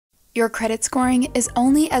Your credit scoring is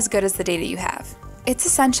only as good as the data you have. It's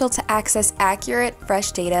essential to access accurate,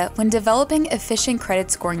 fresh data when developing efficient credit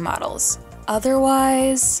scoring models.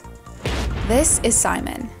 Otherwise, this is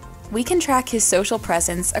Simon. We can track his social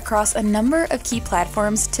presence across a number of key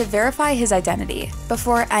platforms to verify his identity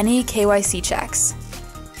before any KYC checks.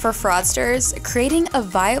 For fraudsters, creating a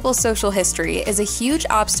viable social history is a huge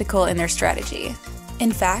obstacle in their strategy.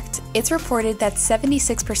 In fact, it's reported that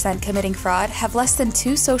 76% committing fraud have less than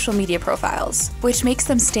 2 social media profiles, which makes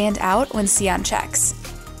them stand out when seen on checks.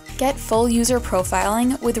 Get full user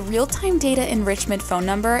profiling with real-time data enrichment phone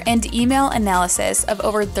number and email analysis of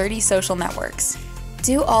over 30 social networks.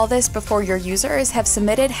 Do all this before your users have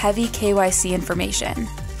submitted heavy KYC information.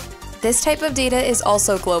 This type of data is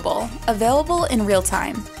also global, available in real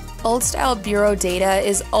time. Old-style bureau data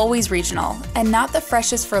is always regional and not the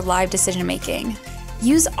freshest for live decision-making.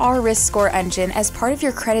 Use our risk score engine as part of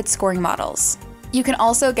your credit scoring models. You can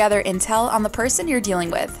also gather intel on the person you're dealing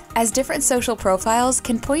with, as different social profiles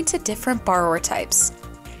can point to different borrower types.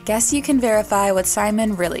 Guess you can verify what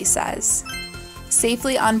Simon really says.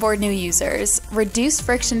 Safely onboard new users, reduce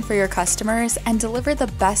friction for your customers, and deliver the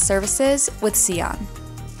best services with Sion.